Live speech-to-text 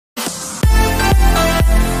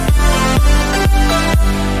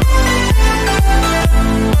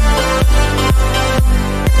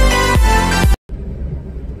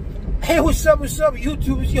what's up,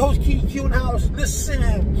 YouTube? It's your host, King Q in the house. Listen,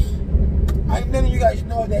 I'm letting you guys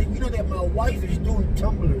know that that my wife is doing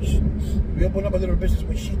tumblers. We opened up a little business,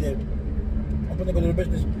 what she did. Opened up a little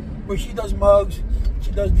business where she does mugs. She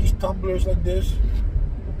does these tumblers like this.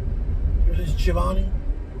 This is Giovanni.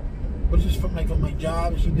 But this is from my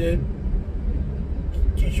job that she did.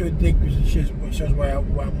 Can't show a dick because it shows where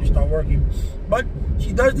I'm going to start working. But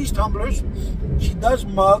she does these tumblers. She does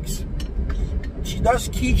mugs. She does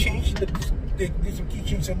keychains. She did some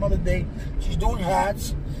keychains some other day. She's doing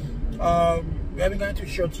hats. We haven't gotten to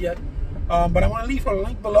shirts yet. But I want to leave her a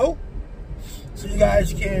link below so you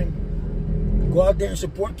guys can go out there and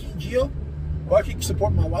support King Gio. Or actually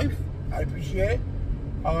support my wife. I appreciate it.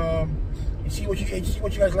 And see what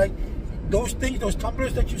you guys like. Those things, those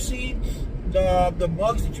tumblers that you see, the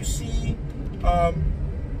mugs that you see.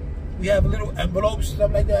 We have little envelopes,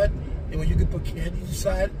 stuff like that. And when you can put candies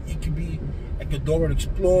inside, it could be like a Dora the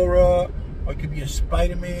Explorer, or it could be a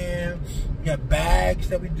Spider-Man. We have bags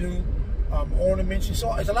that we do, ornaments. It's a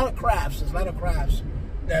lot of crafts. There's a lot of crafts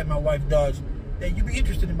that my wife does that you'd be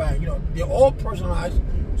interested in buying. They're all personalized,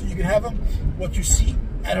 so you can have them what you see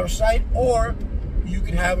at her site, or you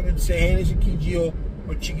can have them and say, hey, this is King Gio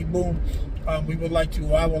or Chicky Boom. I would like to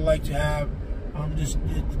have this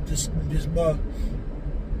mug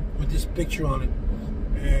with this picture on it,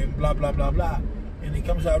 and blah blah blah blah, and it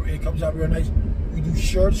comes out real nice. We do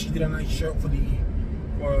shirts. She did a nice shirt for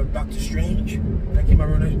Doctor Strange. That came out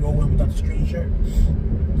real nice. We all went with Doctor Strange shirt.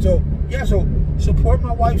 So yeah, so support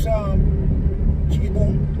my wife's Chicky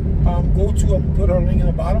Boom. Go to put her link in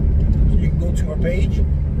the bottom so you can go to her page,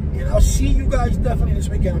 and I'll see you guys definitely this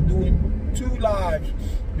weekend. I'm doing 2 lives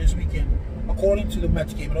this weekend according to the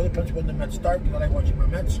Mets game. It all depends when the Mets start because I like watching my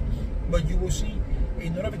Mets. But you will see a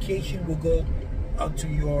notification will go onto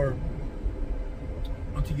your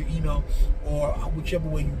email, or whichever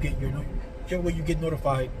way you get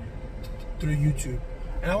notified through YouTube.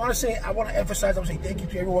 And I want to emphasize, I want to say thank you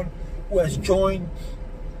to everyone who has joined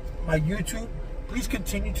my YouTube. Please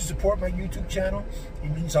continue to support my YouTube channel.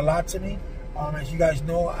 It means a lot to me. As you guys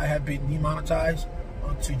know, I have been demonetized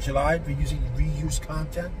until July for using reused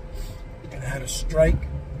content. And I had a strike.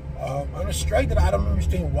 On a strike that I don't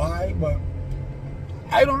understand why, but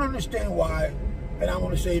I don't understand why. And I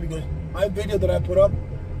want to say because my video that I put up,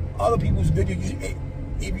 other people's videos,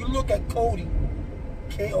 if you look at Kody,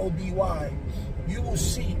 K-O-D-Y, you will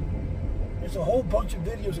see there's a whole bunch of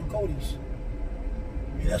videos of Kody's.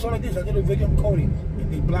 And that's all I did. I did a video on Kody,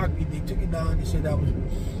 and they blocked me. They took it down. They said that was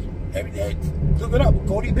every day. Look it up,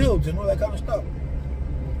 Kody Builds and all that kind of stuff.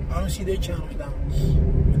 I don't see their channels down.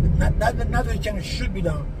 Not that their channel should be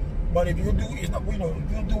down, but if you do, it's not. If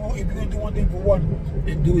you're gonna do one thing for one,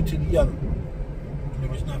 then do it to the other.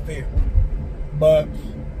 It's not fair. But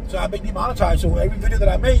so I've been demonetized. So every video that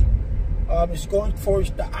I make, is going for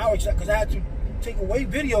the hour because I had to take away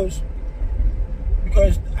videos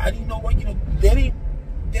because I didn't know what they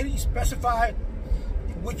didn't specify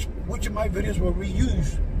which of my videos were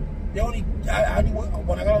reused. They only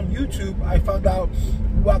when I got on YouTube, I found out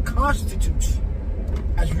what constitutes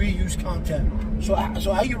as reused content. So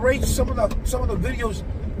I erased some of the videos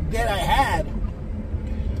that I had,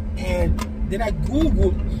 and then I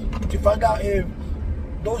Googled to find out if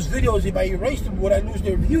those videos, if I erased them, would I lose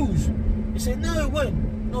their views? They said no, it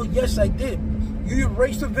wouldn't. No, yes, I did. You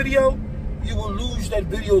erase the video, you will lose that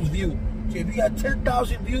video's view. So if you got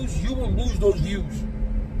 10,000 views, you will lose those views.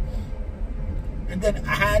 And then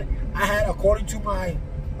I had according to my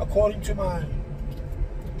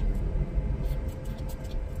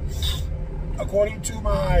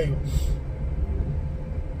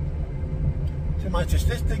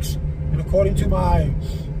statistics, and according to my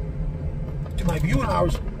viewing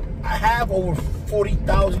hours, I have over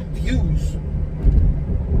 40,000 views,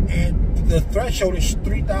 and the threshold is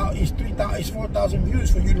 4,000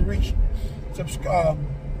 views for you to reach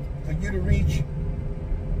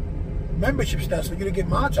membership stats, for you to get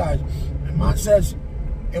monetized. And mine says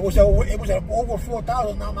it was at over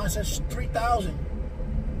 4,000. Now mine says 3,000.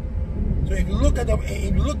 So if you look at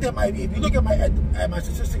my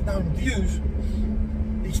statistics down in views,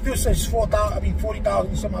 it still says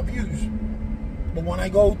 40,000 some odd views. But when I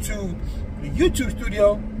go to the YouTube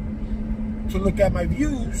studio to look at my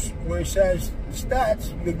views, where it says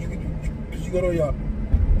stats, because you go to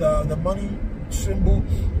the money symbol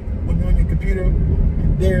when you're on your computer,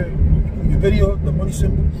 and there your video, the money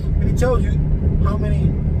symbol, and it tells you how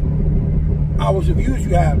many hours of views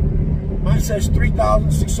you have. Mine says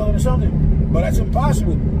 3,600 or something, but that's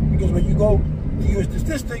impossible because when you go to your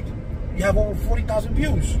statistics, you have over 40,000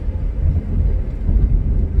 views.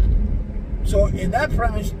 So in that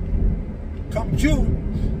premise, come June,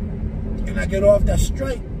 and I get off that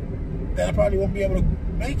strike, then I probably won't be able to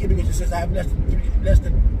make it because it says I have less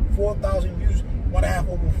than 4,000 views. One I have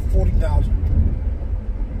over 40,000.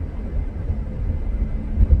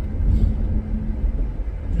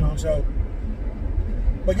 You know, so.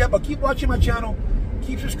 But yeah, but keep watching my channel.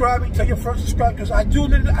 Keep subscribing. Tell your friends to subscribe because I do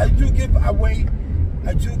give away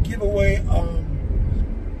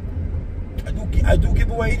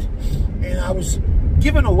giveaways, and I was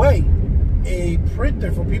giving away a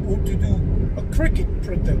printer for people to do a Cricut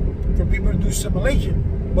printer for people to do simulation,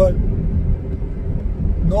 but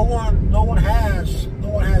no one has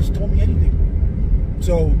told me anything.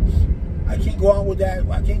 So I can't go on with that.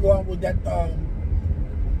 I can't go on with that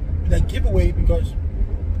giveaway because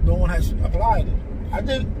no one has applied it. I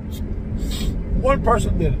think one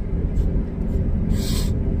person did it.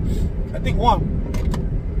 I think one,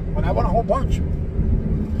 but I won a whole bunch.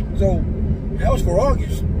 So that was for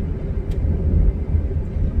August.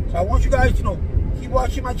 So I want you guys to keep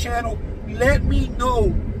watching my channel. Let me know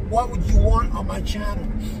what would you want on my channel.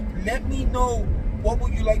 Let me know what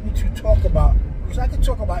would you like me to talk about. Because I can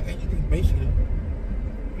talk about anything basically.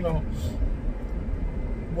 You know,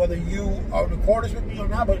 whether you are in accordance with me or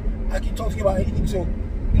not, but I can talk to you about anything. So,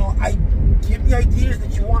 I give me ideas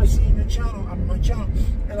that you want to see in your channel, on my channel,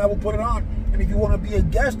 and I will put it on. And if you want to be a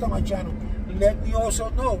guest on my channel, let me also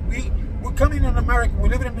know. We're coming in America. We're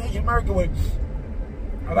living in an age in America where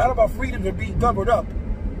a lot of our freedoms are being covered up.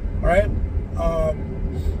 All right.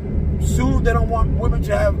 Soon they don't want women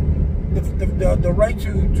to have the right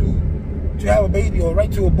to have a baby or right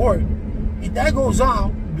to abort. If that goes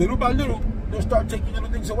on, little by little, they'll start taking little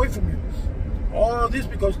things away from you. All of this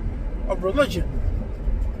because of religion.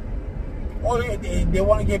 They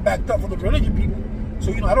want to get backed up for the religion people.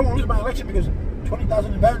 So, I don't want to lose my election because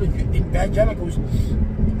 20,000 evangelicals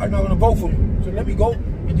are not going to vote for me. So let me go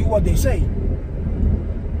and do what they say.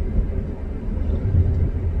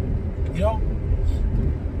 Your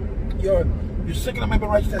Second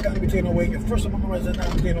Amendment rights that can't be taken away. Your First Amendment rights that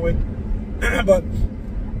can't be taken away. But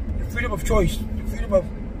your freedom of choice, your freedom of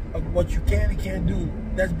what you can and can't do,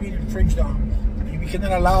 that's being infringed on. And we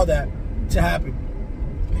cannot allow that to happen.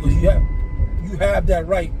 Because you have that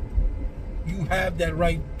right. You have that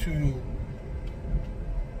right to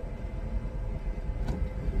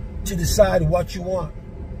decide what you want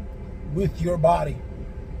with your body.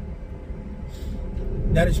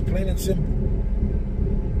 That is plain and simple.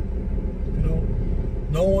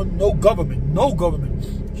 No government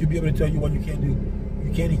should be able to tell you what you can do.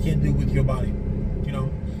 You can and can't do with your body.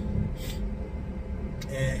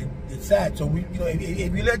 And it's sad. So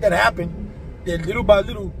if we let that happen, then little by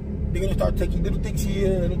little, they're gonna start taking little things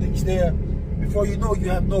here, little things there. Before you know, you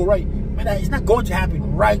have no right. Man, it's not going to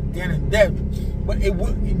happen right then and there, but it will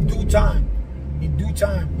in due time. In due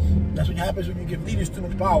time, that's what happens when you give leaders too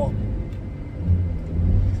much power.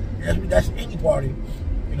 That's any party,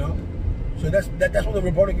 So that's what the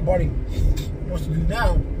Republican Party wants to do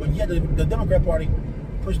now. But yet the Democrat Party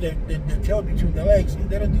push their tail between their legs and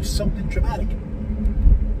they're gonna do something dramatic.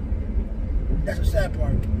 That's the sad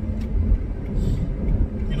part.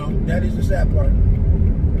 That is the sad part.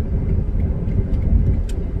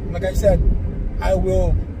 Like I said, I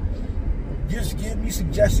will just give me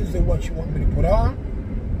suggestions of what you want me to put on.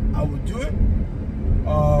 I will do it.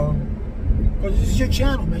 Because this is your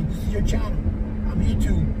channel, man. This is your channel. I'm here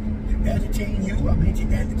to entertain you. I'm here to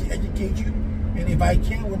educate you. And if I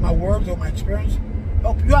can, with my words or my experience,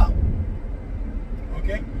 help you out.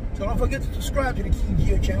 Okay? So don't forget to subscribe to the King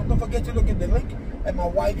Geo channel. Don't forget to look at the link at my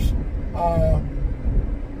wife's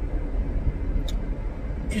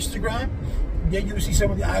Instagram. Then you will see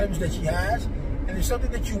some of the items that she has. And if it's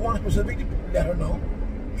something that you want specifically, let her know.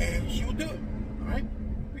 And she will do it. All right?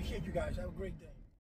 Appreciate you guys. Have a great day.